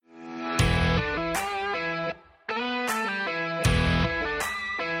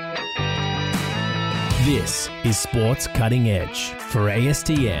This is Sports Cutting Edge for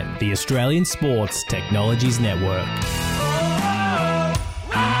ASTN, the Australian Sports Technologies Network.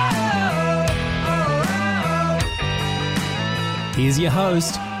 Here's your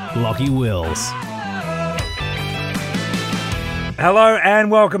host, Lockie Wills. Hello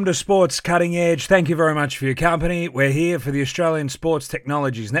and welcome to Sports Cutting Edge. Thank you very much for your company. We're here for the Australian Sports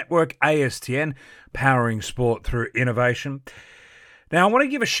Technologies Network, ASTN, powering sport through innovation. Now, I want to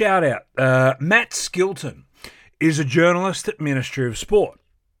give a shout out. Matt Skilton is a journalist at Ministry of Sport,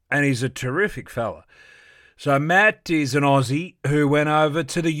 and he's a terrific fella. So Matt is an Aussie who went over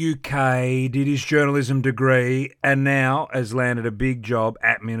to the UK, did his journalism degree, and now has landed a big job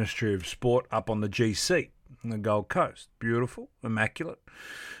at Ministry of Sport up on the GC, on the Gold Coast. Beautiful, immaculate.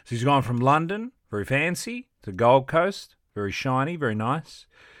 So he's gone from London, very fancy, to Gold Coast, very shiny, very nice,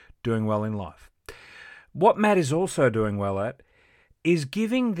 doing well in life. What Matt is also doing well at is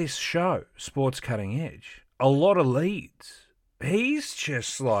giving this show, Sports Cutting Edge, a lot of leads. He's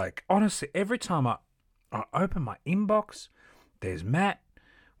just like, honestly, every time I open my inbox, there's Matt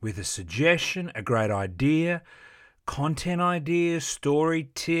with a suggestion, a great idea, content idea,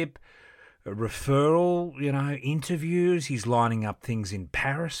 story tip, a referral, interviews. He's lining up things in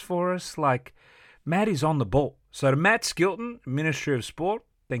Paris for us. Like, Matt is on the ball. So to Matt Skilton, Ministry of Sport,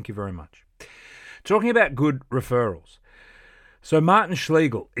 thank you very much. Talking about good referrals. So Martin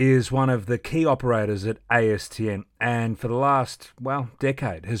Schlegel is one of the key operators at ASTN and for the last,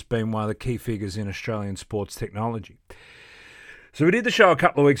 decade has been one of the key figures in Australian sports technology. So we did the show a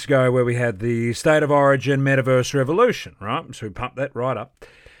couple of weeks ago where we had the State of Origin Metaverse Revolution, right? So we pumped that right up.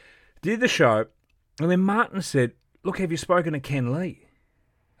 Did the show, and then Martin said, look, have you spoken to Ken Lee?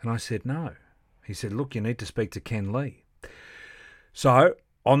 And I said, no. He said, look, you need to speak to Ken Lee. So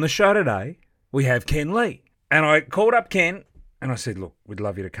on the show today, we have Ken Lee. And I called up Ken, and I said, look, we'd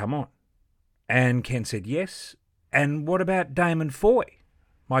love you to come on. And Ken said, yes. And what about Damon Foy,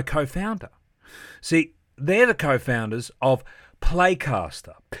 my co-founder? See, they're the co-founders of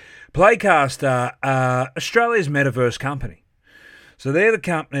Playcaster. Playcaster are Australia's metaverse company. So they're the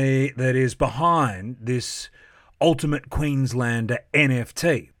company that is behind this Ultimate Queenslander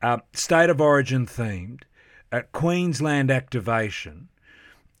NFT, State of Origin themed, Queensland activation,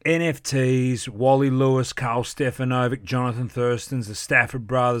 NFTs, Wally Lewis, Carl Stefanovic, Jonathan Thurston's, the Stafford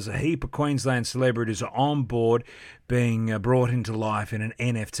brothers, a heap of Queensland celebrities are on board being brought into life in an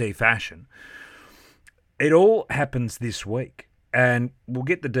NFT fashion. It all happens this week, and we'll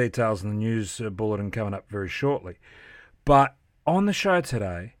get the details in the news bulletin coming up very shortly. But on the show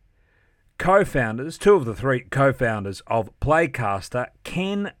today, co-founders, two of the three co-founders of Playcaster,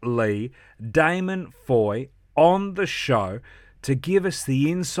 Ken Lee, Damon Foy, on the show to give us the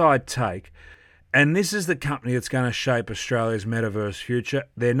inside take. And this is the company that's going to shape Australia's metaverse future.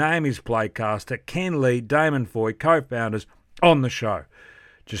 Their name is Playcaster. Ken Lee, Damon Foy, co-founders on the show,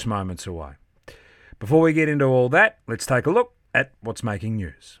 just moments away. Before we get into all that, let's take a look at what's making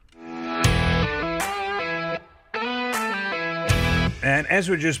news. And as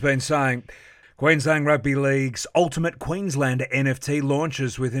we've just been saying, Queensland Rugby League's Ultimate Queenslander NFT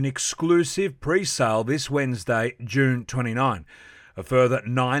launches with an exclusive pre-sale this Wednesday, June 29. A further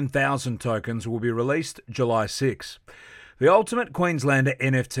 9,000 tokens will be released July 6. The Ultimate Queenslander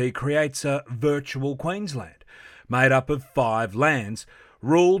NFT creates a virtual Queensland made up of 5 lands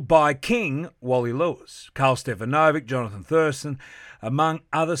ruled by King Wally Lewis, Carl Stefanovic, Jonathan Thurston, among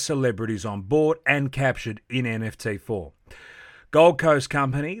other celebrities on board and captured in NFT form. Gold Coast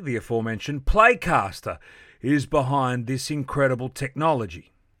company, the aforementioned Playcaster, is behind this incredible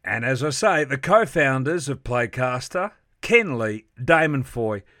technology. And as I say, the co-founders of Playcaster, Ken Lee, Damon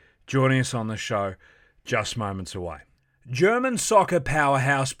Foy, joining us on the show just moments away. German soccer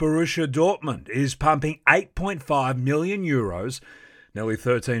powerhouse Borussia Dortmund is pumping 8.5 million euros, nearly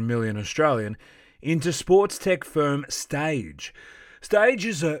 13 million Australian, into sports tech firm Stage. Stage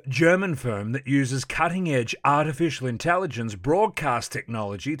is a German firm that uses cutting-edge artificial intelligence broadcast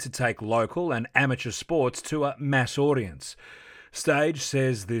technology to take local and amateur sports to a mass audience. Stage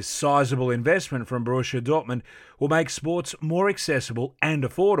says this sizable investment from Borussia Dortmund will make sports more accessible and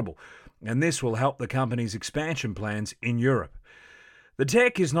affordable, and this will help the company's expansion plans in Europe. The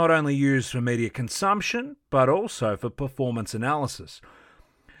tech is not only used for media consumption, but also for performance analysis.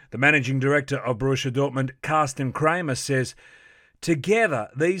 The managing director of Borussia Dortmund, Carsten Kramer, says, together,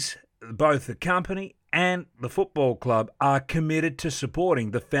 both the company and the football club are committed to supporting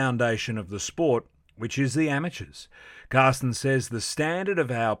the foundation of the sport, which is the amateurs. Carsten says the standard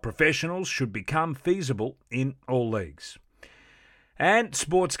of how professionals should become feasible in all leagues. And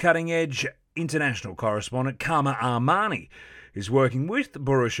Sports Cutting Edge international correspondent Karma Armani is working with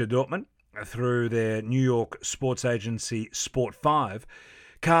Borussia Dortmund through their New York sports agency Sport 5,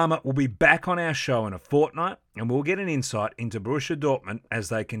 Karma will be back on our show in a fortnight, and we'll get an insight into Borussia Dortmund as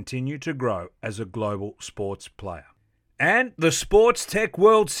they continue to grow as a global sports player. And the Sports Tech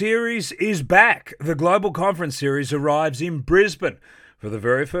World Series is back. The Global Conference Series arrives in Brisbane for the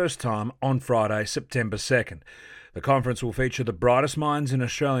very first time on Friday, September 2nd. The conference will feature the brightest minds in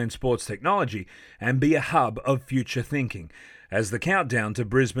Australian sports technology and be a hub of future thinking as the countdown to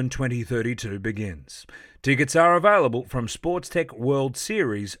Brisbane 2032 begins. Tickets are available from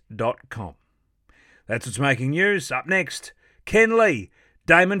sportstechworldseries.com. That's what's making news. Up next, Ken Lee,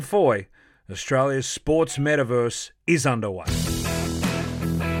 Damon Foy. Australia's sports metaverse is underway.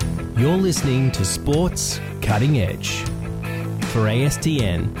 You're listening to Sports Cutting Edge for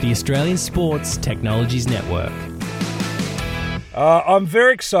ASTN, the Australian Sports Technologies Network. I'm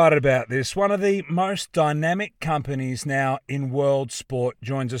very excited about this. One of the most dynamic companies now in world sport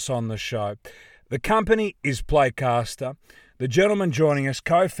joins us on the show. The company is Playcaster. The gentlemen joining us,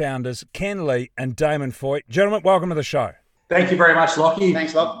 co-founders Ken Lee and Damon Foy. Gentlemen, welcome to the show. Thank you very much, Lockie.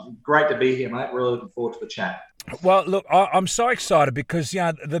 Thanks, Lock. Great to be here, mate. Really looking forward to the chat. Well, look, I'm so excited because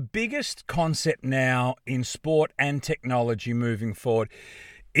the biggest concept now in sport and technology moving forward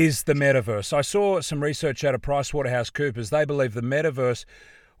is the metaverse. I saw some research out of PricewaterhouseCoopers. They believe the metaverse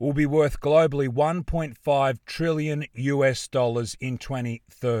will be worth globally $1.5 trillion in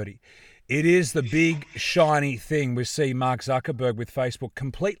 2030. It is the big, shiny thing. We see Mark Zuckerberg with Facebook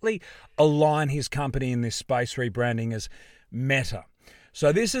completely align his company in this space, rebranding as Meta.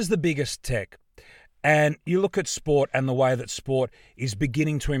 So this is the biggest tech. And you look at sport and the way that sport is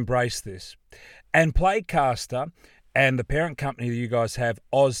beginning to embrace this. And Playcaster and the parent company that you guys have,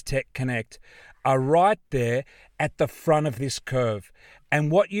 OzTech Connect, are right there at the front of this curve.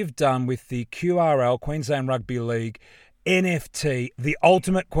 And what you've done with the QRL, Queensland Rugby League, NFT, the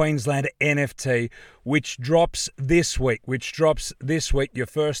ultimate Queenslander NFT, which drops this week, your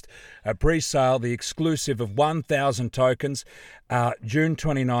first pre-sale, the exclusive of 1,000 tokens, June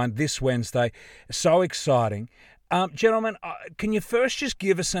 29, this Wednesday. So exciting. Gentlemen, can you first just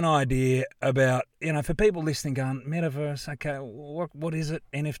give us an idea about, for people listening going, metaverse, okay, what is it?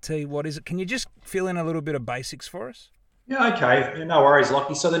 NFT, what is it? Can you just fill in a little bit of basics for us? Yeah, okay. No worries,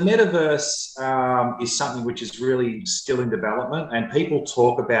 Lockie. So the metaverse is something which is really still in development, and people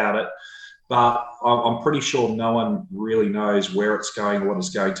talk about it, but I'm pretty sure no one really knows where it's going, what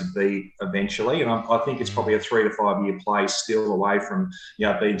it's going to be eventually. And I think it's probably a 3 to 5 year play still away from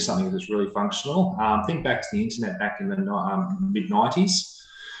being something that's really functional. Think back to the internet back in the mid-90s.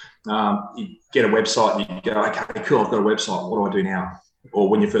 You get a website and you go, okay, cool, I've got a website. What do I do now? Or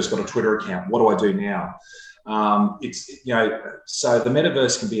when you first got a Twitter account, what do I do now? So the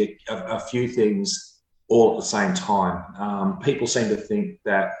metaverse can be a few things all at the same time. People seem to think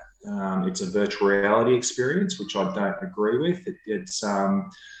that it's a virtual reality experience, which I don't agree with. It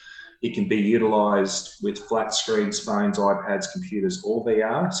can be utilised with flat screens, phones, iPads, computers, or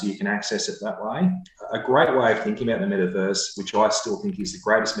VR, so you can access it that way. A great way of thinking about the metaverse, which I still think is the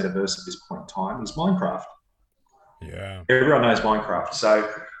greatest metaverse at this point in time, is Minecraft. Yeah. Everyone knows Minecraft. So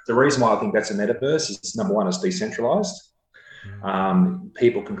the reason why I think that's a metaverse is, number one, it's decentralised.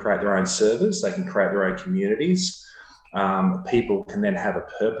 People can create their own servers. They can create their own communities. People can then have a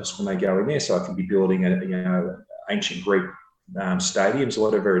purpose when they go in there. So I could be building ancient Greek stadiums or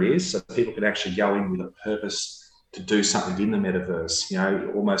whatever it is. So people can actually go in with a purpose to do something in the metaverse,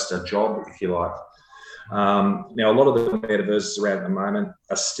 almost a job, if you like. Now, a lot of the metaverses around at the moment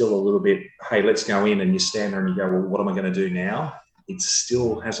are still a little bit, hey, let's go in, and you stand there and you go, well, what am I going to do now? It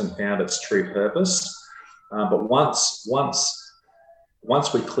still hasn't found its true purpose. But once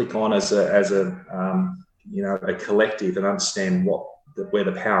we click on as a collective and understand where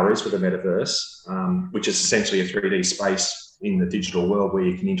the power is with the metaverse, which is essentially a 3D space in the digital world where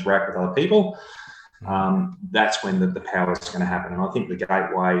you can interact with other people, that's when the power is going to happen. And I think the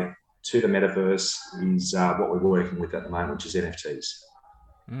gateway to the metaverse is what we're working with at the moment, which is NFTs.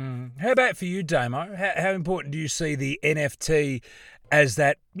 How about for you, Damo? How important do you see the NFT as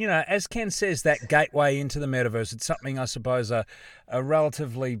that, as Ken says, that gateway into the metaverse? It's something, I suppose, a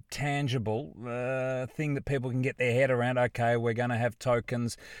relatively tangible thing that people can get their head around. Okay, we're going to have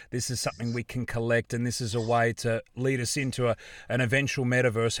tokens. This is something we can collect, and this is a way to lead us into an eventual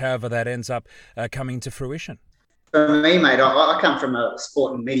metaverse, however that ends up coming to fruition. For me, mate, I come from a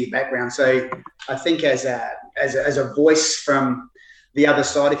sport and media background, so I think as a voice from the other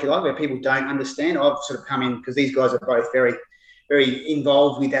side, if you like, where people don't understand, I've sort of come in because these guys are both very, very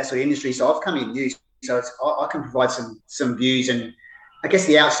involved with that sort of industry. So I've come in new, so I can provide some views and I guess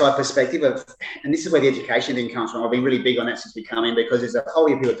the outside perspective of, and this is where the education thing comes from. I've been really big on that since we come in, because there's a whole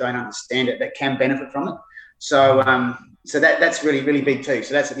heap of people that don't understand it that can benefit from it. So, that's really, really big too.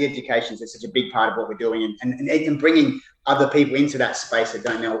 So that's the education is such a big part of what we're doing, and bringing other people into that space that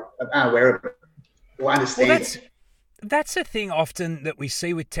don't know, aren't aware of it or understand it. That's the thing often that we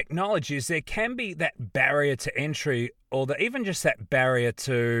see with technology is there can be that barrier to entry, or even just that barrier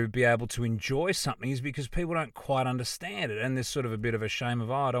to be able to enjoy something, is because people don't quite understand it. And there's sort of a bit of a shame of,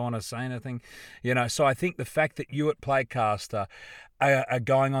 I don't want to say anything, So I think the fact that you at Playcaster are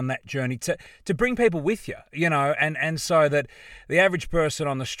going on that journey to bring people with you, and so that the average person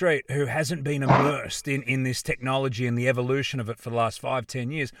on the street who hasn't been immersed in this technology and the evolution of it for the last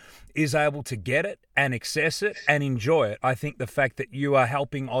 5-10 years is able to get it and access it and enjoy it. I think the fact that you are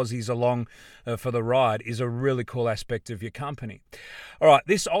helping Aussies along for the ride is a really cool aspect of your company. All right,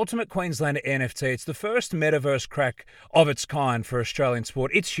 this Ultimate Queenslander NFT, it's the first metaverse crack of its kind for Australian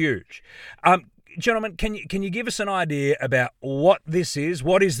sport. It's huge. Gentlemen, can you give us an idea about what this is?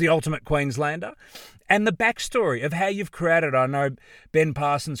 What is the Ultimate Queenslander? And the backstory of how you've created it. I know Ben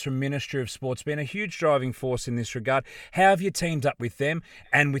Parsons from Ministry of Sport's been a huge driving force in this regard. How have you teamed up with them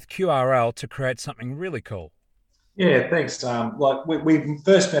and with QRL to create something really cool? Yeah, thanks. We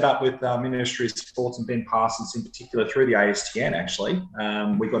first met up with Ministry of Sports and Ben Parsons in particular through the ASTN, actually.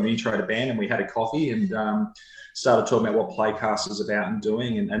 We got an intro to Ben and we had a coffee and started talking about what Playcaster is about and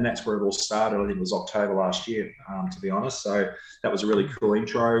doing. And that's where it all started. I think it was October last year, to be honest. So that was a really cool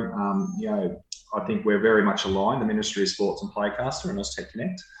intro. I think we're very much aligned, the Ministry of Sports and Playcaster and Oztech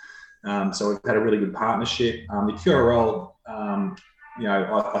Connect. So we've had a really good partnership. The QRL,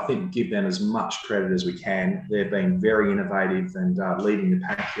 I think give them as much credit as we can. They've been very innovative and leading the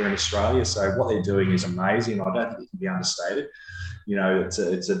pack here in Australia. So what they're doing is amazing. I don't think it can be understated.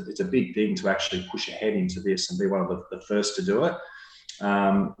 It's a big thing to actually push ahead into this and be one of the first to do it.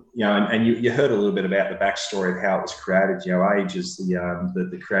 And you heard a little bit about the backstory of how it was created. Age is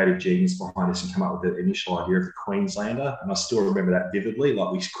the creative genius behind this and come up with the initial idea of the Queenslander. And I still remember that vividly.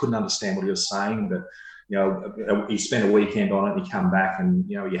 Like, we couldn't understand what he was saying, but he spent a weekend on it and he come back and,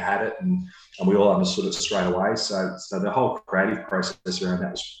 you had it and we all understood it straight away. So the whole creative process around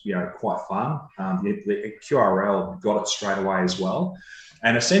that was, quite fun. The QRL got it straight away as well.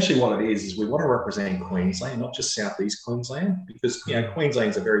 And essentially what it is we want to represent Queensland, not just Southeast Queensland, because,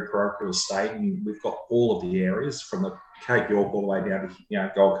 Queensland's a very parochial state and we've got all of the areas from the Cape York all the way down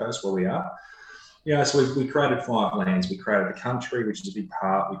to, Gold Coast where we are. So we created 5 lands. We created the country, which is a big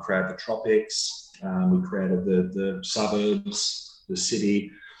part. We created the tropics. We created the suburbs, the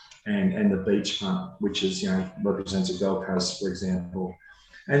city, and the beachfront, which is, represents a Gold Coast, for example.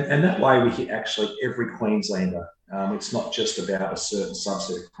 And that way we hit actually every Queenslander. It's not just about a certain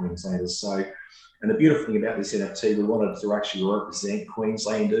subset of Queenslanders. So, and the beautiful thing about this NFT, we wanted to actually represent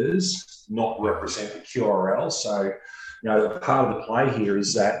Queenslanders, not represent the QRL. So, part of the play here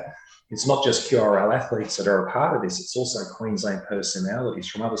is that it's not just QRL athletes that are a part of this, it's also Queensland personalities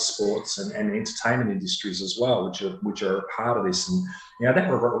from other sports and entertainment industries as well, which are a part of this. And that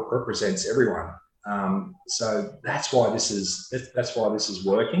represents everyone. So that's why this is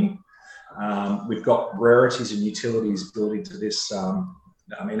working. We've got rarities and utilities built into this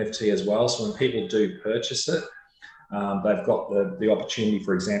NFT as well. So when people do purchase it, they've got the opportunity,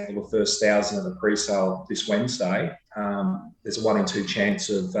 for example, the first 1,000 of the pre-sale this Wednesday. There's a 1 in 2 chance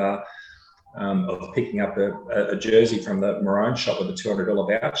of picking up a jersey from the Maroon shop with a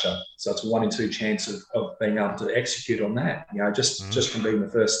 $200 voucher. So it's a 1 in 2 chance of being able to execute on that, just from being the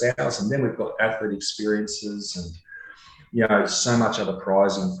first 1,000. Then we've got athlete experiences and, so much other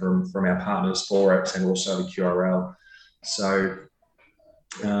prizing from our partners, Forex and also the QRL. So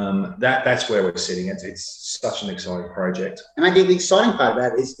that's where we're sitting. It's such an exciting project. And I think the exciting part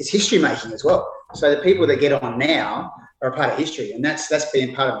about it is history making as well. So the people that get on now are a part of history, and that's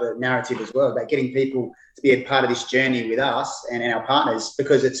been part of the narrative as well, about getting people to be a part of this journey with us and our partners,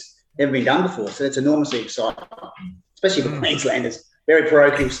 because it's never been done before. So it's enormously exciting, especially for Queenslanders. Very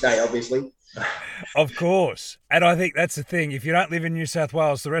parochial state, obviously. Of course. And I think that's the thing. If you don't live in New South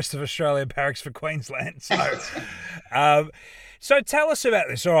Wales, the rest of Australia barracks for Queensland. So, so tell us about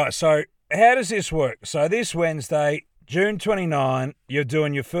this. All right. So how does this work? So this Wednesday, June 29, you're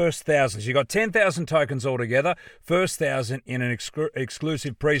doing your first 1,000. So you've got 10,000 tokens altogether, first 1,000 in an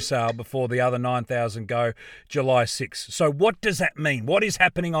exclusive pre-sale before the other 9,000 go July 6th. So what does that mean? What is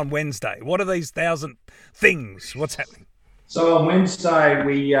happening on Wednesday? What are these 1,000 things? What's happening? So on Wednesday,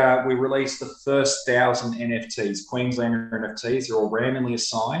 we released the first 1,000 NFTs, Queenslander NFTs. They're all randomly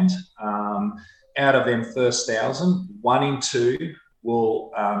assigned. Out of them first 1,000, 1 in 2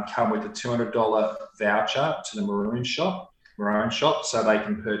 will come with a $200 voucher to the Maroon shop, Maroon shop, so they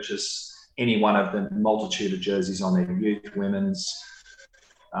can purchase any one of the multitude of jerseys on there, youth, women's,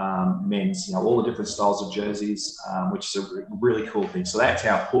 men's, all the different styles of jerseys, which is a really cool thing. So that's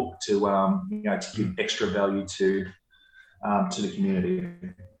our hook to, to give extra value to the community.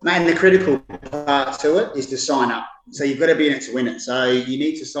 Man, the critical part to it is to sign up. So you've got to be in it to win it. So you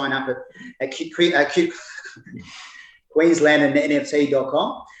need to sign up at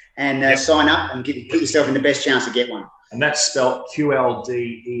QueenslandNFT.com and sign up and put yourself in the best chance to get one. And that's spelled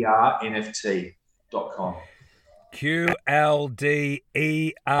QLDERNFT.com.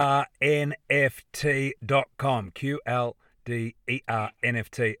 QLDERNFT.com.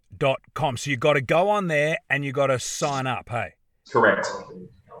 QLDERNFT.com. So you've got to go on there and you've got to sign up, hey? Correct.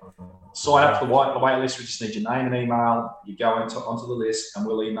 Sign up for the wait list. We just need your name and email. You go onto the list and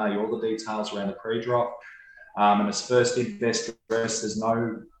we'll email you all the details around the pre-drop. And it's first in, best dressed.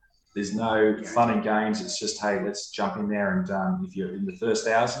 There's no fun and games. It's just, hey, let's jump in there and if you're in the first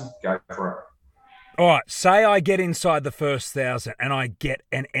 1,000, go for it. All right, say I get inside the first 1,000 and I get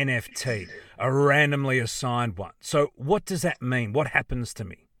an NFT, a randomly assigned one. So what does that mean? What happens to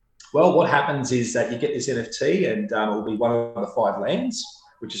me? Well, what happens is that you get this NFT and it'll be one of the 5 lands,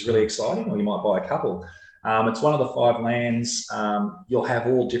 which is really exciting, or you might buy a couple. It's one of the 5 lands. You'll have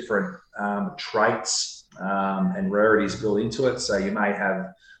all different traits and rarities built into it. So you may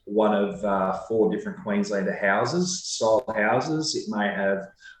have one of 4 different Queenslander style houses. It may have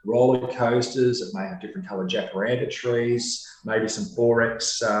roller coasters. It may have different coloured jacaranda trees, maybe some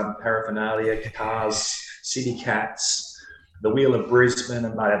Forex paraphernalia, cars, city cats, the Wheel of Brisbane,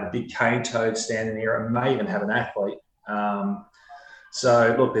 and may have a big cane toad standing there, and may even have an athlete.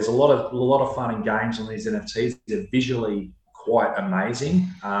 So look, there's a lot of fun and games on these NFTs. They're visually quite amazing.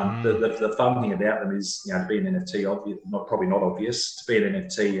 The fun thing about them is, to be an NFT, probably not obvious. To be an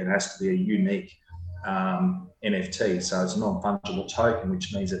NFT, it has to be a unique NFT. So it's a non-fungible token,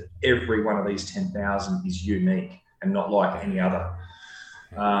 which means that every one of these 10,000 is unique and not like any other.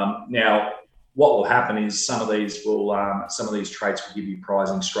 Now, what will happen is some of these traits will give you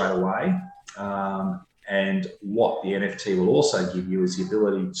prizing straight away. And what the NFT will also give you is the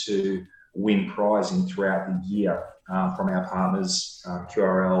ability to win prizing throughout the year from our partners,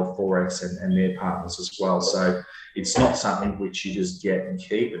 QRL, Forex, and their partners as well. So it's not something which you just get and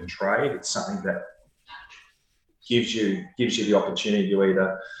keep and trade. It's something that gives you the opportunity to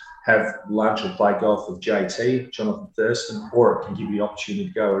either have lunch or play golf with JT, Jonathan Thurston, or it can give you the opportunity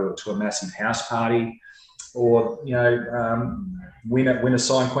to go to a massive house party, or win a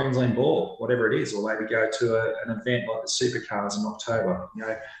signed Queensland ball, whatever it is, or maybe go to an event like the Supercars in October.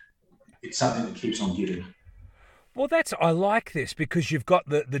 It's something that keeps on giving. Well, I like this because you've got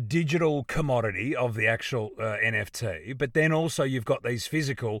the digital commodity of the actual NFT, but then also you've got these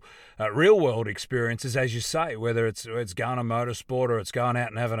physical, real-world experiences, as you say, whether it's going to motorsport or it's going out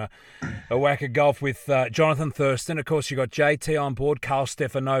and having a whack of golf with Jonathan Thurston. Of course, you've got JT on board, Carl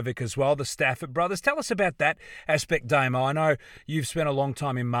Stefanovic as well, the Stafford brothers. Tell us about that aspect, Damo. I know you've spent a long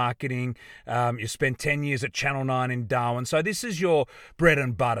time in marketing. You spent 10 years at Channel 9 in Darwin. So this is your bread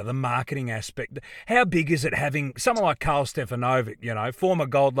and butter, the marketing aspect. How big is it having someone like Carl Stefanovic, former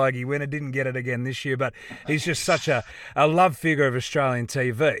Gold Logie winner, didn't get it again this year, but he's just such a love figure of Australian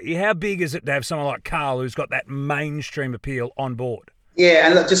TV. How big is it to have someone like Carl who's got that mainstream appeal on board? Yeah,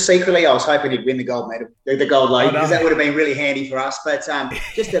 and look, just secretly, I was hoping he'd win the gold medal, the Gold Logie, because that would have been really handy for us. But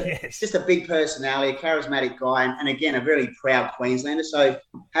just a big personality, a charismatic guy, and again, a really proud Queenslander. So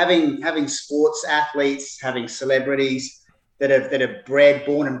having sports athletes, having celebrities that are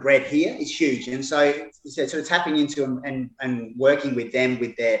born and bred here is huge. And so tapping into them and working with them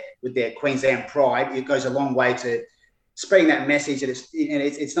with their Queensland pride, it goes a long way to spreading that message that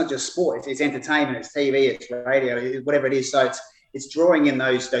it's not just sport, it's entertainment, it's TV, it's radio, whatever it is. So it's drawing in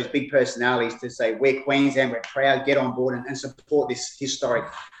those big personalities to say, we're Queensland, we're proud, get on board and support this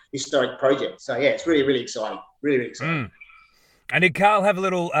historic project. So yeah, it's really, really exciting. Really, really exciting. And did Carl have a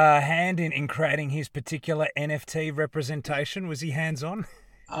little hand in creating his particular NFT representation? Was he hands-on?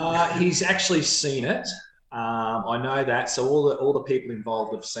 He's actually seen it. I know that. So all the people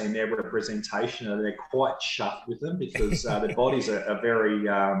involved have seen their representation, and they're quite chuffed with them because their bodies are very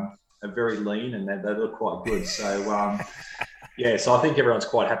lean and they look quite good. So so I think everyone's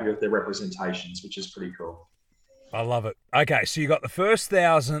quite happy with their representations, which is pretty cool. I love it. Okay, so you got the first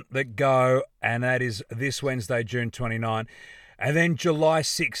 1,000 that go, and that is this Wednesday, June 29. And then July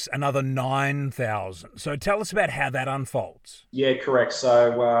 6, another 9,000. So tell us about how that unfolds. Yeah, correct.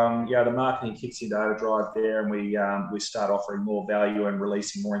 So, the marketing kicks into overdrive there, and we start offering more value and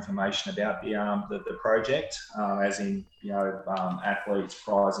releasing more information about the project, as in, athletes,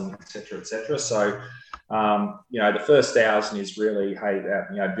 prizing, et cetera, et cetera. So The first 1,000 is really, hey,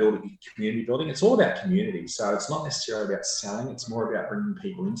 building community building. It's all about community. So it's not necessarily about selling. It's more about bringing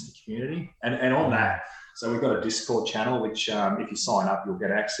people into the community. And on that, so we've got a Discord channel, which if you sign up, you'll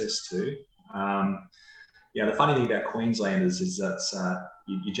get access to. The funny thing about Queenslanders is that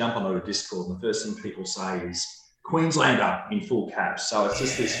you jump onto a Discord and the first thing people say is Queenslander in full caps. So it's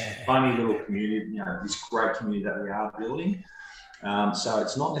just this funny little community, this great community that we are building. So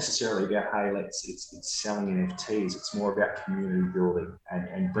it's not necessarily about, hey, it's selling NFTs. It's more about community building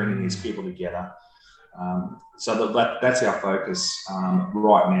and bringing these people together. So that's our focus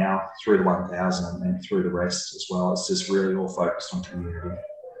right now through the 1,000 and through the rest as well. It's just really all focused on community.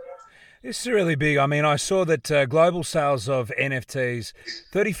 This is really big. I mean, I saw that global sales of NFTs,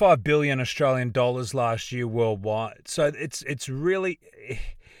 35 billion Australian dollars last year worldwide. So it's really,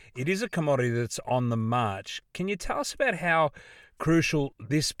 it is a commodity that's on the march. Can you tell us about how crucial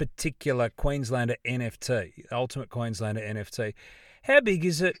this particular Queenslander NFT, Ultimate Queenslander NFT, how big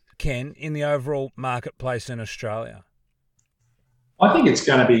is it, Ken, in the overall marketplace in Australia? I think it's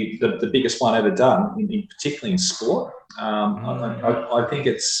going to be the biggest one ever done, particularly in sport. I think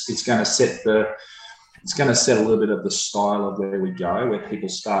it's going to set a little bit of the style of where we go, where people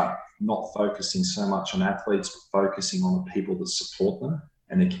start not focusing so much on athletes, but focusing on the people that support them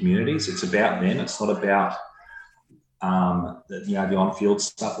and the communities. It's about them. It's not about the on-field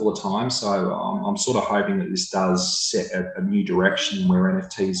stuff all the time. So I'm sort of hoping that this does set a new direction where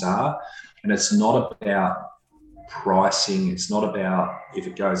NFTs are, and it's not about pricing. It's not about if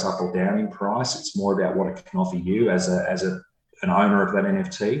it goes up or down in price. It's more about what it can offer you as an owner of that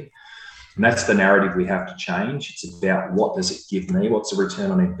NFT. And that's the narrative we have to change. It's about what does it give me? What's the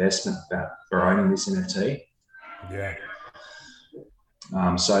return on investment for owning this NFT? Yeah.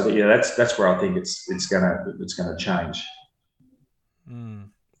 That's where I think it's gonna change.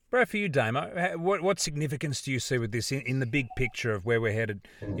 Brad, for you, Damo, what significance do you see with this in the big picture of where we're headed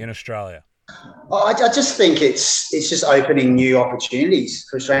in Australia? I just think it's just opening new opportunities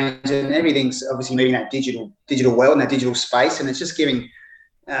for Australians, and everything's obviously moving that digital world and that digital space, and it's just giving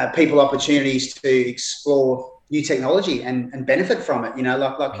people opportunities to explore new technology and benefit from it.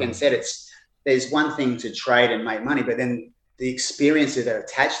 Like Ken said, there's one thing to trade and make money, but then the experiences that are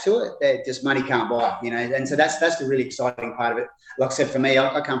attached to it, that just money can't buy. And so that's the really exciting part of it. Like I said, for me,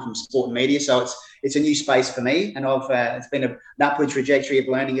 I come from sport and media, so it's a new space for me, and it's been an upward trajectory of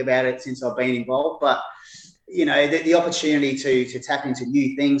learning about it since I've been involved. But the opportunity to tap into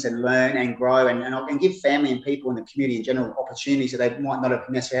new things and learn and grow and give family and people in the community in general opportunities that they might not have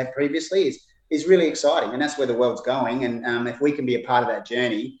necessarily had previously is really exciting, and that's where the world's going. And if we can be a part of that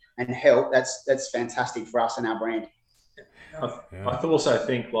journey and help, that's fantastic for us and our brand. I also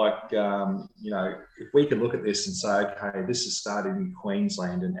think if we could look at this and say, okay, this has started in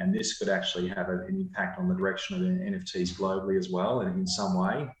Queensland and this could actually have an impact on the direction of NFTs globally as well, and in some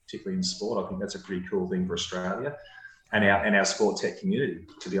way, particularly in sport, I think that's a pretty cool thing for Australia and our sport tech community,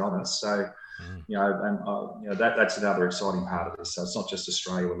 to be honest. So, that's another exciting part of this. So it's not just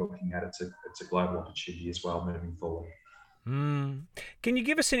Australia we're looking at; it's a global opportunity as well moving forward. Can you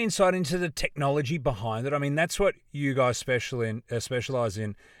give us an insight into the technology behind it? I mean, that's what you guys specialize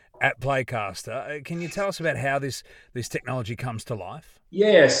in at Playcaster. Can you tell us about how this technology comes to life?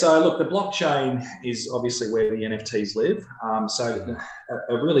 Yeah, so look, the blockchain is obviously where the NFTs live. So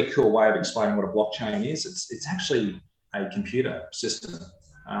a really cool way of explaining what a blockchain is, it's actually a computer system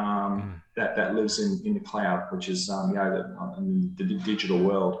that lives in the cloud, which is in the digital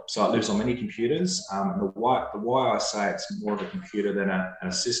world. So it lives on many computers. The why I say it's more of a computer than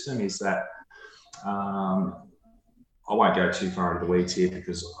a system is that I won't go too far into the weeds here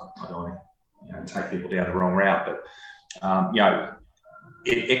because I don't want to take people down the wrong route. But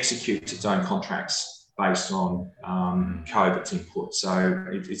it executes its own contracts based on code that's input. So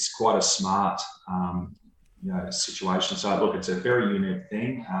it's quite a smart situation. So look, it's a very unique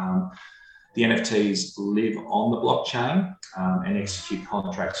thing. The NFTs live on the blockchain and execute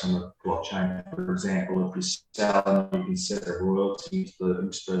contracts on the blockchain. For example, if you sell, you can set a royalty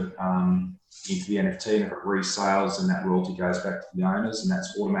into the NFT, and if it resales, then that royalty goes back to the owners, and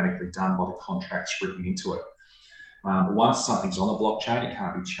that's automatically done by the contracts written into it. Once something's on the blockchain, it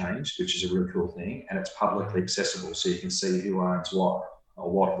can't be changed, which is a really cool thing, and it's publicly accessible, so you can see who owns what or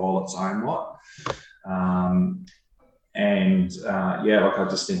what wallets own what. I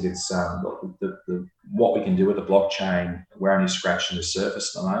just think it's what we can do with the blockchain. We're only scratching the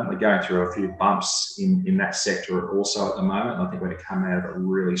surface at the moment. We're going through a few bumps in that sector also at the moment. And I think we're going to come out of it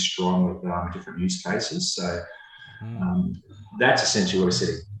really strong with different use cases. So that's essentially where we're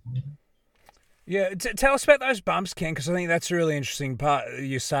sitting. Yeah, tell us about those bumps, Ken, because I think that's a really interesting part.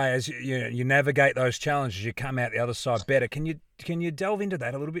 You say as you navigate those challenges, you come out the other side better. Can you delve into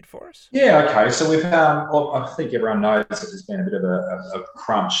that a little bit for us? Yeah, okay. So we've, well, I think everyone knows that there's been a bit of a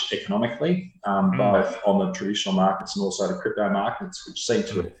crunch economically, both on the traditional markets and also the crypto markets, which seem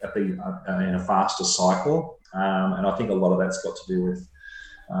to be in a faster cycle. And I think a lot of that's got to do with,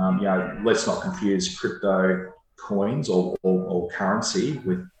 let's not confuse crypto coins or currency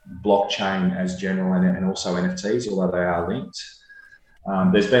with blockchain as general and also NFTs, although they are linked.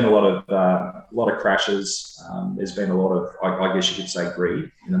 There's been a lot of crashes. There's been a lot of, I guess you could say,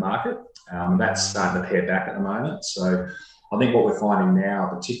 greed in the market. That's starting to pare back at the moment. So I think what we're finding now,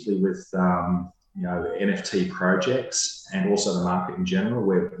 particularly with NFT projects and also the market in general,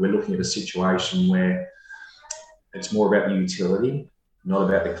 we're looking at a situation where it's more about the utility, not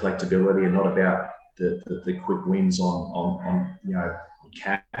about the collectability, and not about the quick wins on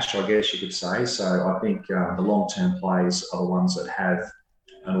cash, I guess you could say. So I think the long-term plays are the ones that have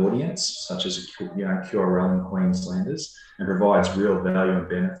an audience, such as QRL and Queenslanders, and provides real value and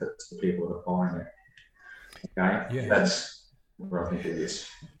benefit to the people that are buying it. Okay, yeah. That's where I think it is.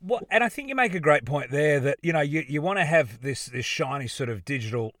 Well, and I think you make a great point there that you want to have this shiny sort of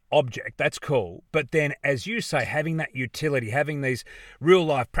digital object. That's cool, but then, as you say, having that utility, having these real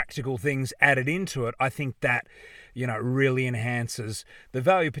life practical things added into it, I think that really enhances the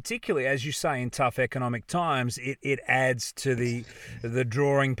value, particularly, as you say, in tough economic times. It adds to the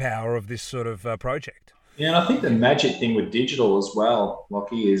drawing power of this sort of project. Yeah, and I think the magic thing with digital as well,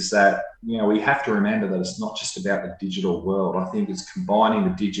 Lockie, is that we have to remember that it's not just about the digital world. I think it's combining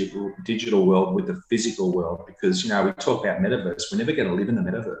the digital world with the physical world, because we talk about metaverse. We're never going to live in the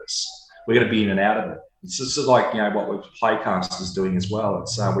metaverse. We're going to be in and out of it. It's just like what Playcast is doing as well.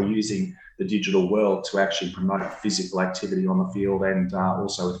 It's we're using the digital world to actually promote physical activity on the field and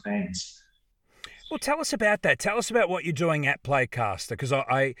also with fans. Well, tell us about that. Tell us about what you're doing at Playcaster, because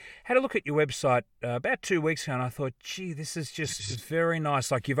I had a look at your website about 2 weeks ago and I thought, gee, this is just very nice.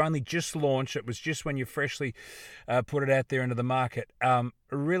 Like, you've only just launched. It was just when you freshly put it out there into the market.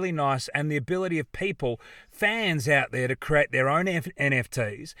 Really nice. And the ability of people, fans out there, to create their own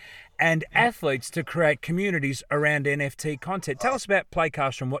NFTs and athletes to create communities around NFT content. Tell us about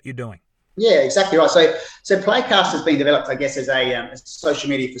Playcaster and what you're doing. Yeah, exactly right. So Playcaster has been developed, I guess, as a social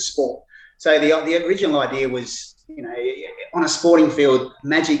media for sport. So the original idea was, on a sporting field,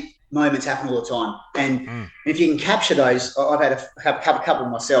 magic moments happen all the time, and if you can capture those, I've had a couple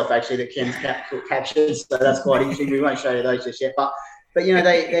myself actually that Ken's captured, so that's quite interesting. We won't show you those just yet, but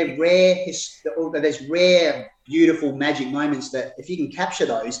they're rare. There's rare, beautiful magic moments that if you can capture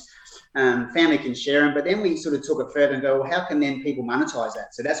those, family can share them. But then we sort of took it further and go, well, how can then people monetize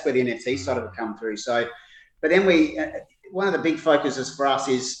that? So that's where the NFT started to come through. So, but then one of the big focuses for us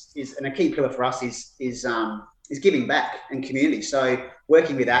is and a key pillar for us is giving back and community. So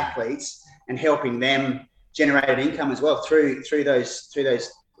working with athletes and helping them generate an income as well through those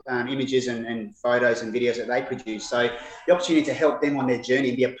images and photos and videos that they produce. So the opportunity to help them on their journey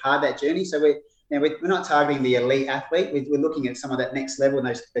and be a part of that journey. So we're not targeting the elite athlete. We're looking at some of that next level and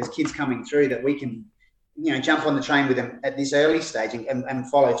those kids coming through that we can jump on the train with them at this early stage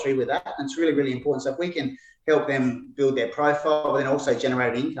and follow through with that. And it's really, really important. So if we can help them build their profile, but then also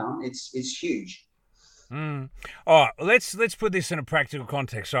generate income, it's huge. All right, let's put this in a practical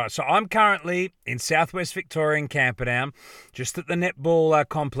context. All right, so I'm currently in southwest Victoria in Camperdown, just at the netball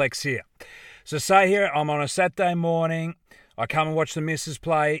complex here. So say here I'm on a Saturday morning, I come and watch the missus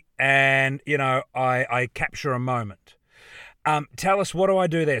play, and I capture a moment. Tell us, what do I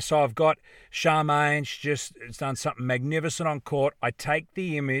do there? So I've got Charmaine, she's done something magnificent on court. I take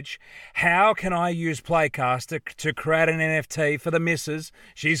the image. How can I use Playcaster to create an NFT for the missus?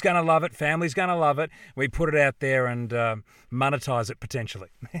 She's going to love it. Family's going to love it. We put it out there and monetize it potentially.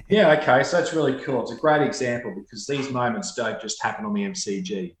 Yeah, okay. So that's really cool. It's a great example because these moments don't just happen on the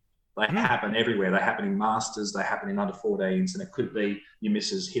MCG. They happen everywhere. They happen in Masters. They happen in under 14s, and it could be your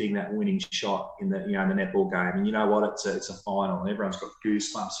missus hitting that winning shot in the the netball game. And you know what? It's a final, and everyone's got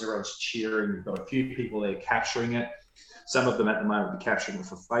goosebumps. Everyone's cheering. We've got a few people there capturing it. Some of them at the moment are capturing it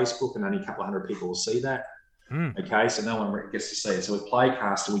for Facebook, and only a couple of hundred people will see that. Okay, so no one gets to see it. So with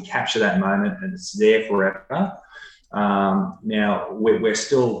Playcaster, we capture that moment, and it's there forever. Now we're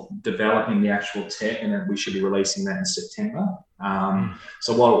still developing the actual tech, and we should be releasing that in September.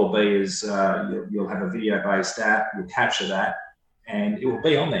 So what it will be is you'll have a video-based app. You'll capture that, and it will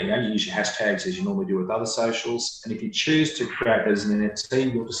be on there. You use your hashtags as you normally do with other socials. And if you choose to create that as an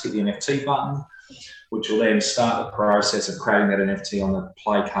NFT, you'll just hit the NFT button, which will then start the process of creating that NFT on the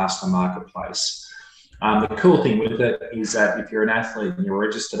Playcaster marketplace. The cool thing with it is that if you're an athlete and you're a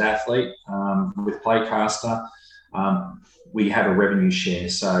registered athlete with Playcaster, we have a revenue share.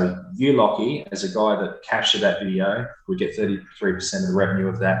 So you, Lockie, as a guy that captured that video, would get 33% of the revenue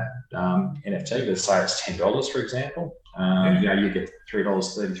of that NFT. Let's say it's $10, for example. You get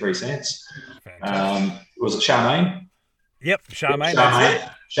 $3.33. Was it Charmaine? Yep, Charmaine.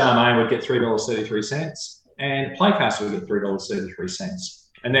 Charmaine would get $3.33, and Playcaster would get $3.33.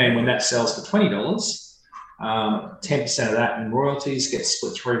 And then when that sells for $20, 10% of that in royalties gets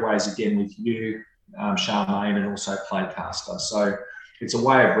split three ways again with you, Charmaine, and also Playcaster. So it's a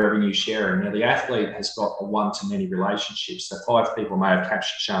way of revenue sharing. Now, the athlete has got a one-to-many relationship. So 5 people may have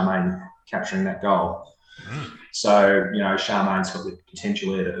captured Charmaine capturing that goal. So, Charmaine's got the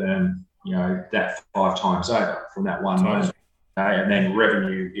potential there to earn, that 5 times over from that one moment. And then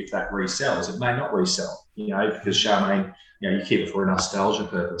revenue, if that resells, it may not resell, because Charmaine, you keep it for a nostalgia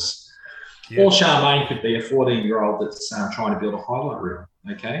purpose. Yeah. Or Charmaine could be a 14-year-old that's trying to build a highlight reel,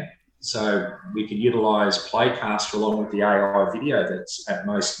 okay? So we could utilise Playcaster along with the AI video that's at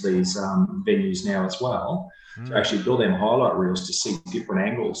most of these venues now as well, to actually build them highlight reels to see different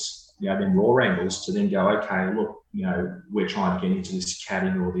angles, them raw angles, to then go, okay, look, we're trying to get into this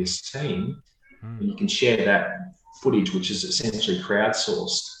academy or this team, and you can share that footage, which is essentially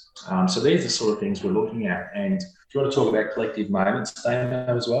crowdsourced. So these are the sort of things we're looking at. And do you want to talk about collective moments,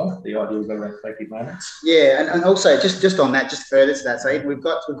 Damo, as well? The idea we've got around collective moments. Yeah, and also just on that, just further to that, so we've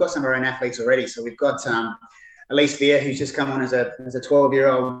got some of our own athletes already. So we've got Elise Veer, who's just come on as a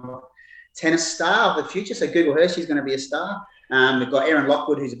 12-year-old tennis star of the future. So Google her; she's going to be a star. We've got Erin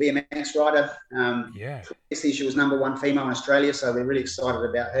Lockwood, who's a BMX rider. Previously, she was #1 female in Australia, so we're really excited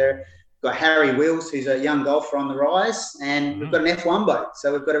about her. We've got Harry Wills, who's a young golfer on the rise, and we've got an F1 boat.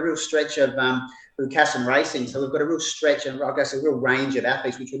 So we've got a real stretch of Casson Racing. So we've got a real stretch and I guess a real range of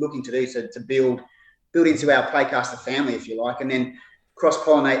athletes, which we're looking to do to build into our Playcaster family, if you like, and then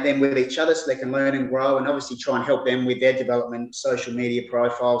cross-pollinate them with each other so they can learn and grow, and obviously try and help them with their development, social media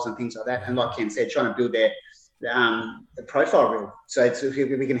profiles and things like that. And like Ken said, trying to build their the profile reel, so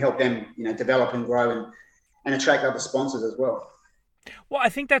we can help them, develop and grow and attract other sponsors as well. Well, I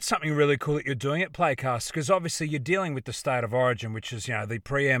think that's something really cool that you're doing at Playcast, because obviously you're dealing with the State of Origin, which is, the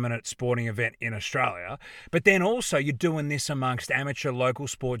preeminent sporting event in Australia. But then also you're doing this amongst amateur, local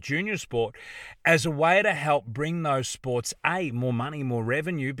sport, junior sport, as a way to help bring those sports, more money, more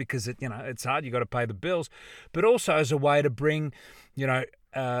revenue, because it's hard, you've got to pay the bills, but also as a way to bring,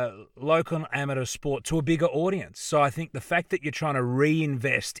 local amateur sport to a bigger audience. So I think the fact that you're trying to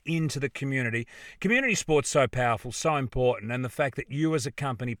reinvest into the community sport's so powerful, so important, and the fact that you as a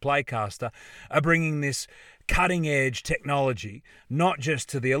company, Playcaster, are bringing this cutting edge technology not just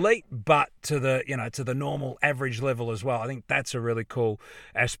to the elite but to the to the normal average level as well. I think that's a really cool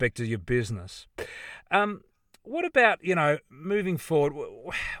aspect of your business. What about, moving forward,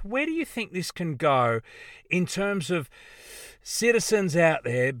 where do you think this can go in terms of citizens out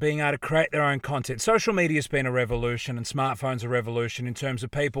there being able to create their own content? Social media has been a revolution, and smartphones a revolution in terms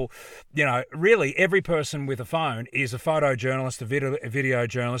of people, really every person with a phone is a photojournalist, a video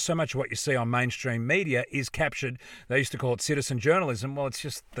journalist. So much of what you see on mainstream media is captured. They used to call it citizen journalism. Well, it's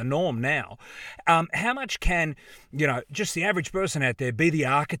just the norm now. How much can, just the average person out there be the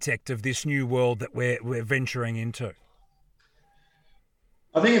architect of this new world that we're venturing into?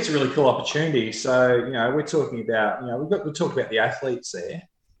 I think it's a really cool opportunity. So, we're talking about, we talked about the athletes there,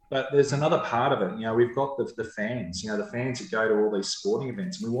 but there's another part of it. We've got the fans, the fans that go to all these sporting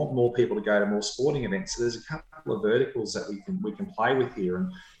events. We want more people to go to more sporting events. So there's a couple of verticals that we can play with here. And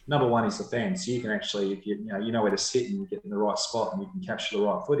number one is the fans. So you can actually, if you know where to sit and you get in the right spot and you can capture the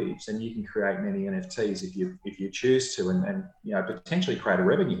right footage, then you can create many NFTs if you choose to, and potentially create a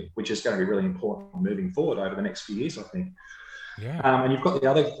revenue, which is going to be really important moving forward over the next few years, I think. Yeah. And you've got the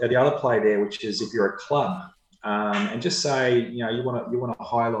other play there, which is if you're a club, and just say you want to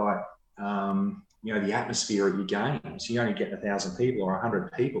highlight the atmosphere at your games. You only get 1,000 people or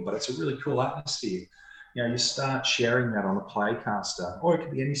 100 people, but it's a really cool atmosphere. You start sharing that on a Playcaster, or it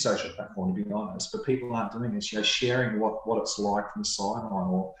could be any social platform, to be honest. But people aren't doing this. Sharing what it's like from the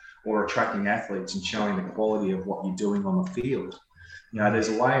sideline, or attracting athletes and showing the quality of what you're doing on the field. There's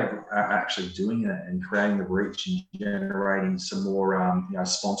a way of actually doing it and creating the reach and generating some more,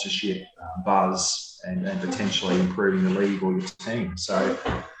 sponsorship buzz and potentially improving the league or your team. So,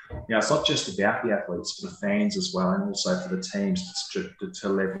 it's not just about the athletes, for the fans as well, and also for the teams to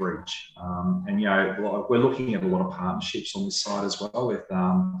leverage. We're looking at a lot of partnerships on this side as well with,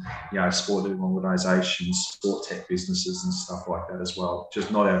 sporting organisations, sport tech businesses and stuff like that as well.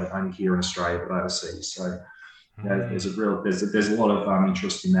 Just not only here in Australia, but overseas. So, there's a lot of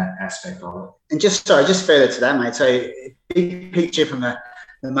interest in that aspect of it. And just further to that, mate. So big picture from the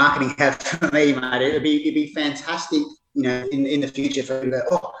marketing hat for me, mate. It'd be fantastic, in the future for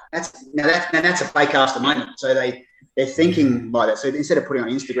that's a Playcaster moment. So they're thinking like that. So instead of putting on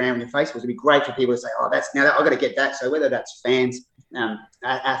Instagram and Facebook, it'd be great for people to say, I've got to get that. So whether that's fans,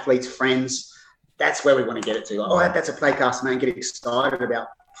 athletes, friends, that's where we want to get it to. Like, that's a Playcaster moment. Get excited about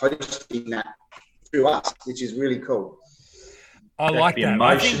hosting that through us, which is really cool. I like that.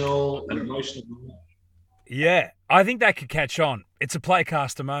 Emotional. Yeah, I think that could catch on. It's a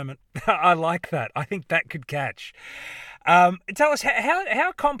Playcaster moment. I like that. I think that could catch. Tell us,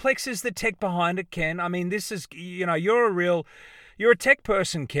 how complex is the tech behind it, Ken? I mean, this is, you're a tech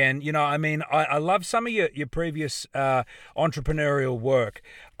person, Ken. I love some of your previous entrepreneurial work.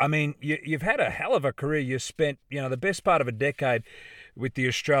 I mean, you've had a hell of a career. You spent, the best part of a decade with the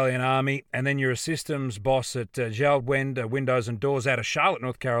Australian Army, and then you're a systems boss at Gerald Windows and Doors out of Charlotte,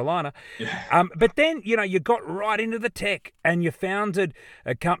 North Carolina. Yeah. But then, you got right into the tech and you founded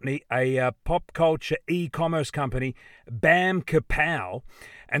a company, a pop culture e-commerce company, Bam Kapow.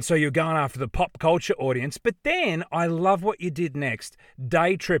 And so you're going after the pop culture audience. But then I love what you did next,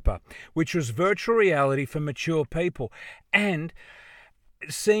 Day Tripper, which was virtual reality for mature people. And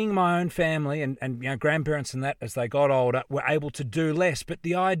seeing my own family and grandparents and that as they got older were able to do less, but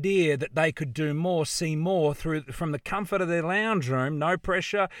the idea that they could do more, see more from the comfort of their lounge room, no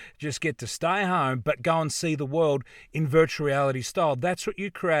pressure, just get to stay home, but go and see the world in virtual reality style. That's what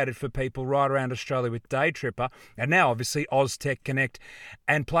you created for people right around Australia with Day Tripper, and now obviously OzTech Connect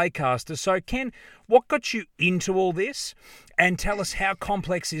and Playcaster. So Ken, what got you into all this? And tell us, how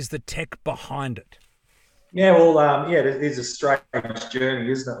complex is the tech behind it? Yeah, well, it is a strange journey,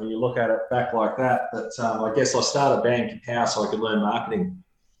 isn't it, when you look at it back like that? But I guess I started Bam Kapow so I could learn marketing,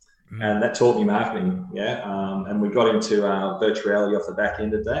 and that taught me marketing, and we got into virtual reality off the back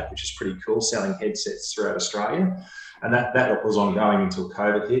end of that, which is pretty cool, selling headsets throughout Australia. And that was ongoing until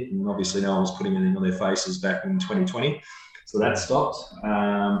COVID hit, and obviously no one was putting it in their faces back in 2020. So that stopped.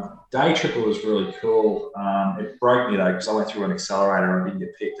 Day Tripper was really cool. It broke me though, because I went through an accelerator and didn't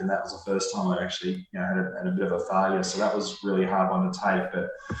get picked, and that was the first time I actually had a bit of a failure. So that was really hard one to take. But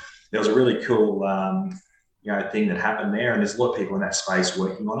there was a really cool thing that happened there, and there's a lot of people in that space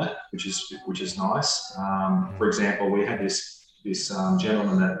working on it, which is nice. For example, we had this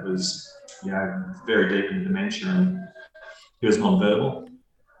gentleman that was very deep in dementia, and he was nonverbal.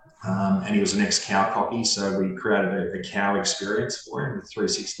 And he was an ex-cow cocky, so we created a cow experience for him with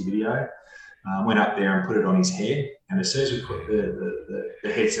 360 video. Went up there and put it on his head, and as soon as we put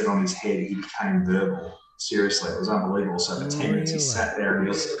the headset on his head, he became verbal. Seriously, it was unbelievable. So for 10 minutes, he sat there and he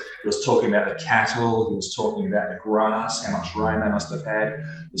was talking about the cattle, he was talking about the grass, how much rain they must have had.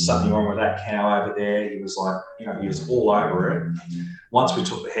 There's something wrong with that cow over there. He was like, he was all over it. Once we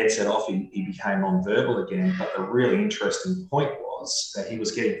took the headset off, he became non-verbal again. But the really interesting point was that he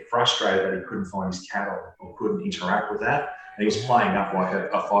was getting frustrated that he couldn't find his cattle or couldn't interact with that. And he was playing up like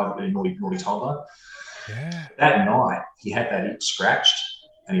a 5 naughty toddler. Yeah. That night, he had that itch scratched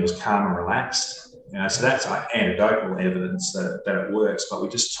and he was calm and relaxed. So that's like anecdotal evidence that it works, but we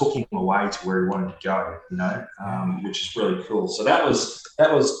just took him away to where he wanted to go, which is really cool. So that was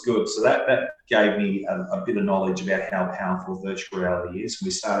good. So that gave me a bit of knowledge about how powerful virtual reality is.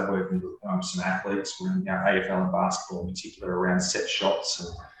 We started working with some athletes, AFL and basketball in particular, around set shots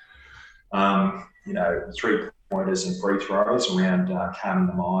and 3-pointers and free throws, around calming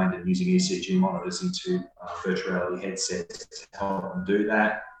the mind and using ECG monitors into virtual reality headsets to help them do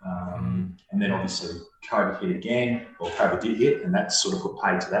that. And then obviously COVID hit again, COVID did hit, and that sort of put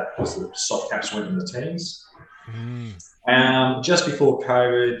paid to that because the soft caps went in the teams. Just before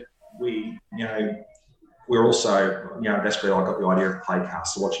COVID, we're also, that's where I got the idea of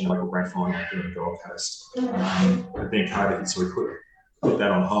Playcaster, watching the local grand final here in the Gold Coast. But then COVID hit, so we put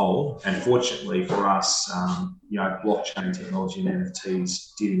that on hold. And fortunately for us, blockchain technology and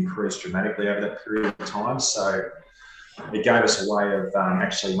NFTs did increase dramatically over that period of time. So it gave us a way of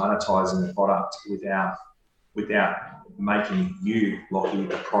actually monetizing the product without making you, Lockie,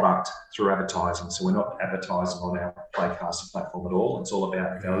 the product through advertising. So we're not advertising on our Playcaster platform at all. It's all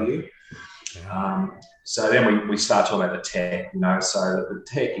about value. So then we start talking about the tech, So the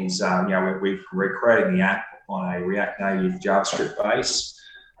tech is, we're creating the app on a React Native JavaScript base.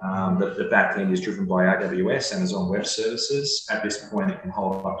 The back end is driven by AWS, Amazon Web Services. At this point, it can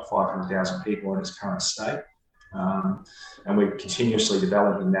hold up to 500,000 people in its current state. And we're continuously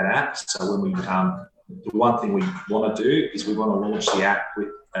developing that app. So when the one thing we want to do is we want to launch the app with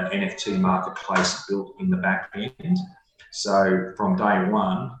an NFT marketplace built in the back end. So from day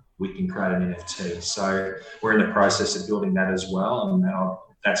one, we can create an NFT. So we're in the process of building that as well, and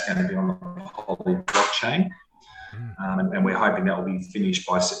that's going to be on the Poly blockchain. And we're hoping that will be finished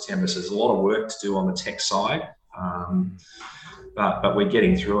by September. So there's a lot of work to do on the tech side, but we're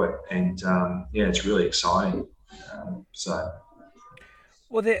getting through it, and it's really exciting.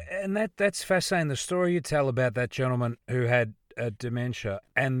 Well, that's fascinating. The story you tell about that gentleman who had dementia,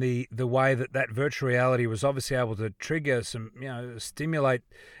 and the way that virtual reality was obviously able to trigger some, stimulate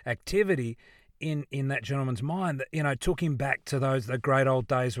activity in that gentleman's mind that, took him back to the great old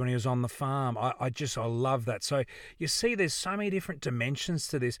days when he was on the farm. I love that. So you see there's so many different dimensions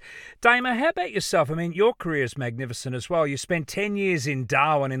to this. Damo, how about yourself? I mean, your career is magnificent as well. You spent 10 years in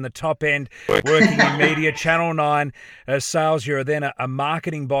Darwin in the top end, working in media, Channel 9 sales. You're then a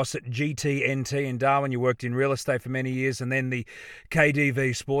marketing boss at GTNT in Darwin. You worked in real estate for many years, and then the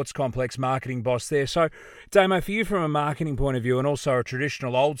KDV Sports Complex marketing boss there. So, Damo, for you from a marketing point of view, and also a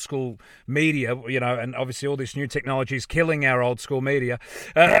traditional old school media, and obviously all this new technology is killing our old school media.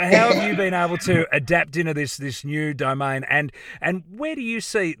 How have you been able to adapt into this new domain, and where do you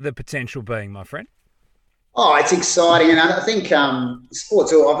see the potential being, my friend? Oh, it's exciting, and I think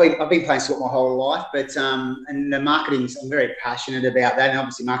sports. I've been playing sport my whole life, but and the marketing, I'm very passionate about that, and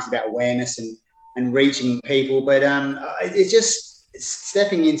obviously marketing's about awareness and reaching people. But it's just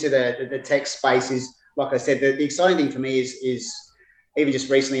stepping into the tech space is, like I said, the exciting thing for me is even just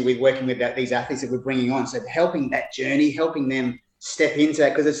recently with working with these athletes that we're bringing on. So helping that journey, helping them step into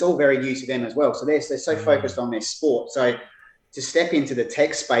that, because it's all very new to them as well. So they're so focused on their sport. So to step into the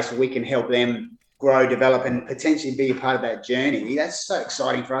tech space where we can help them grow, develop, and potentially be a part of that journey, that's so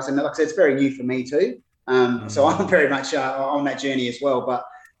exciting for us. And like I said, it's very new for me too. So I'm very much on that journey as well. But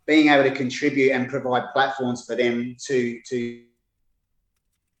being able to contribute and provide platforms for them to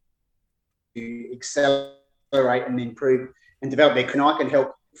accelerate and improve and develop I can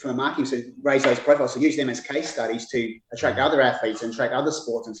help from a marketing to raise those profiles. So use them as case studies to attract other athletes and attract other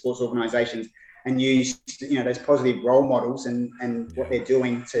sports and sports organisations, and use those positive role models and what they're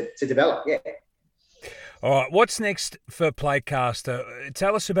doing to develop. Yeah. All right, what's next for Playcaster?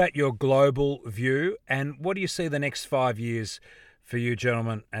 Tell us about your global view, and what do you see the next 5 years for you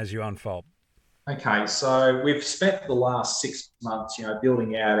gentlemen as you unfold? Okay, so we've spent the last 6 months,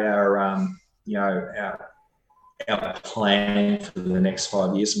 building out our plan for the next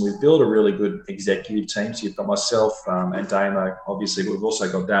 5 years, and we've built a really good executive team. So you've got myself and Damo, obviously, but we've also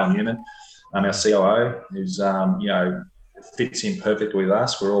got Dale Newman, our COO, who's fits in perfectly with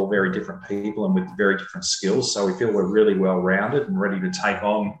us. We're all very different people and with very different skills, so we feel we're really well rounded and ready to take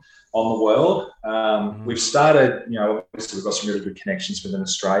on the world. We've started, obviously we've got some really good connections within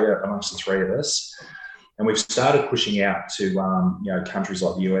Australia amongst the three of us. And we've started pushing out to, countries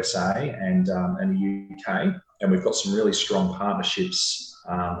like the USA and the UK. And we've got some really strong partnerships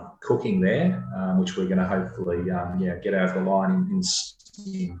cooking there, which we're going to hopefully get over the line in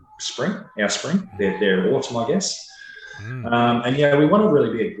spring. They're autumn, I guess. And we want to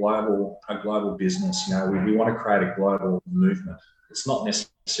really be a global business. We want to create a global movement. It's not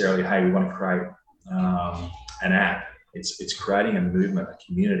necessarily, hey, we want to create an app. It's creating a movement, a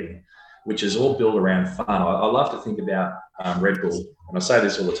community, which is all built around fun. I love to think about Red Bull, and I say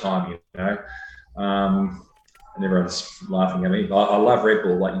this all the time, and everyone's laughing at me. I love Red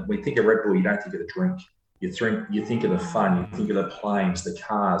Bull. Like, when you think of Red Bull, you don't think of the drink. You think of the fun. You think of the planes, the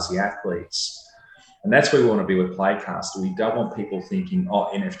cars, the athletes. And that's where we want to be with Playcaster. We don't want people thinking,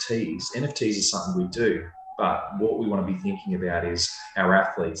 NFTs. NFTs is something we do. But what we want to be thinking about is our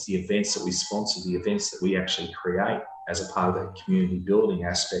athletes, the events that we sponsor, the events that we actually create as a part of the community building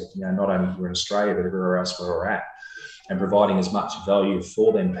aspect, not only here in Australia, but everywhere else where we're at, and providing as much value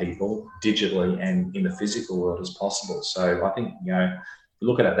for them people digitally and in the physical world as possible. So I think,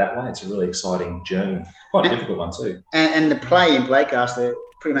 look at it that way, it's a really exciting journey. Quite a difficult one too. And the play in Playcaster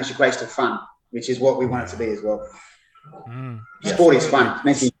pretty much equates to fun, which is what we want it to be as well. Sport is fun.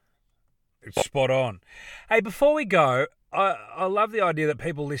 It's spot on. Hey, before we go, I love the idea that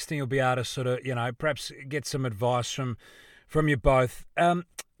people listening will be able to sort of, perhaps get some advice from you both.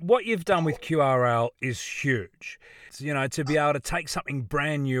 What you've done with QRL is huge. To be able to take something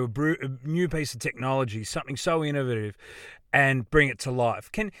brand new, a new piece of technology, something so innovative, and bring it to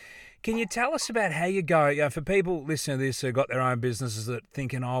life. Can you tell us about how you go, for people listening to this who've got their own businesses that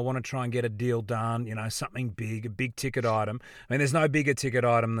thinking, I want to try and get a deal done, something big, a big ticket item. I mean, there's no bigger ticket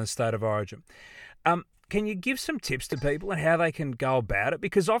item than State of Origin. Can you give some tips to people and how they can go about it?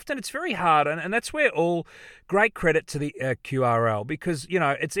 Because often it's very hard, and that's where all great credit to the QRL, because,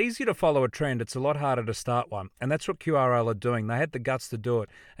 it's easy to follow a trend. It's a lot harder to start one, and that's what QRL are doing. They had the guts to do it,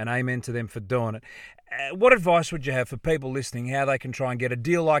 and amen to them for doing it. What advice would you have for people listening, how they can try and get a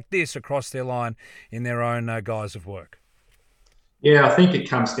deal like this across their line in their own guise of work? Yeah, I think it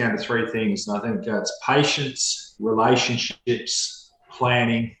comes down to three things. And I think it's patience, relationships,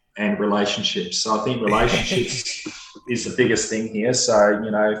 planning, and relationships. So I think relationships is the biggest thing here. So,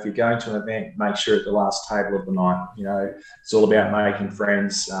 if you're going to an event, make sure at the last table of the night, it's all about making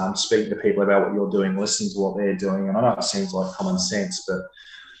friends, speaking to people about what you're doing, listening to what they're doing. And I know it seems like common sense, but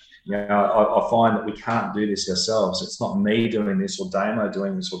I find that we can't do this ourselves. It's not me doing this or Damo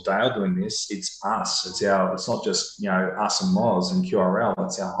doing this or Dale doing this. It's us. It's not just, us and Moz and QRL.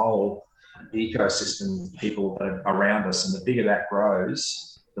 It's our whole ecosystem of people that are around us. And the bigger that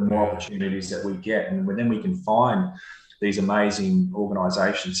grows, the more opportunities that we get. And then we can find these amazing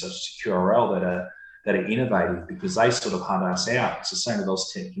organizations such as QRL that are innovative, because they sort of hunt us out. It's the same with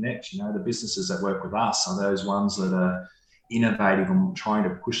Oztech Connect. The businesses that work with us are those ones that are innovative and trying to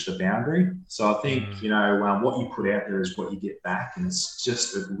push the boundary. So I think, what you put out there is what you get back. And it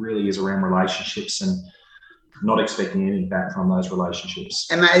really is around relationships and not expecting anything back from those relationships.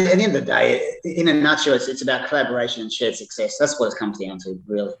 And at the end of the day, in a nutshell, it's about collaboration and shared success. That's what it comes down to,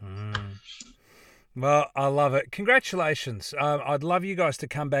 really. Well, I love it. Congratulations. I'd love you guys to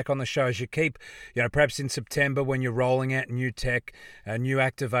come back on the show as you keep, perhaps in September when you're rolling out new tech, new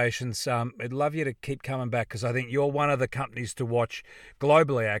activations. I'd love you to keep coming back, because I think you're one of the companies to watch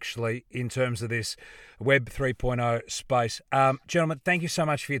globally, actually, in terms of this Web 3.0 space. Gentlemen, thank you so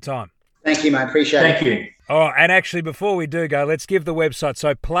much for your time. Thank you, mate. Appreciate it. Thank you. Oh, and actually, before we do go, let's give the website.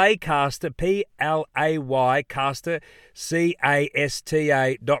 So Playcaster, Play, Caster,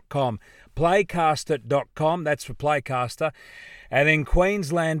 Casta.com. Playcaster.com, that's for Playcaster. And then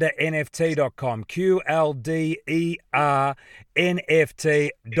QueenslanderNFT.com,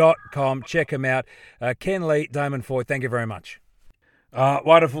 QLDERNFT.com. Check them out. Ken Lee, Damon Foy, thank you very much.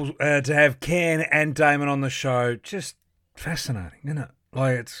 Wonderful to have Ken and Damon on the show. Just fascinating, isn't it?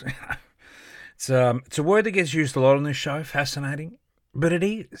 Like it's a word that gets used a lot on this show, fascinating, but it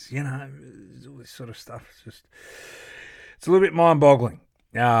is, all this sort of stuff. It's a little bit mind-boggling.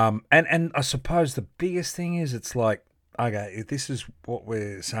 And I suppose the biggest thing is, it's like, okay, if this is what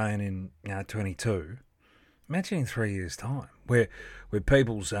we're saying in 22, imagine in 3 years' time, where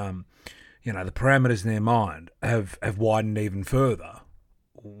people's the parameters in their mind have widened even further,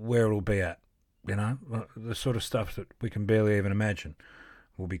 where it'll be at. The sort of stuff that we can barely even imagine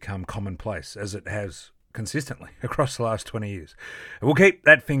will become commonplace, as it has consistently across the last 20 years. And we'll keep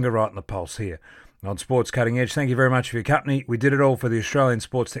that finger right on the pulse here on Sports Cutting Edge. Thank you very much for your company. We did it all for the Australian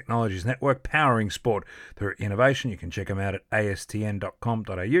Sports Technologies Network, powering sport through innovation. You can check them out at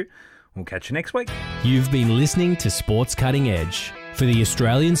astn.com.au. We'll catch you next week. You've been listening to Sports Cutting Edge for the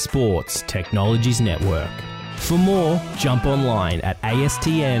Australian Sports Technologies Network. For more, jump online at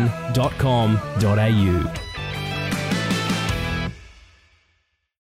astn.com.au.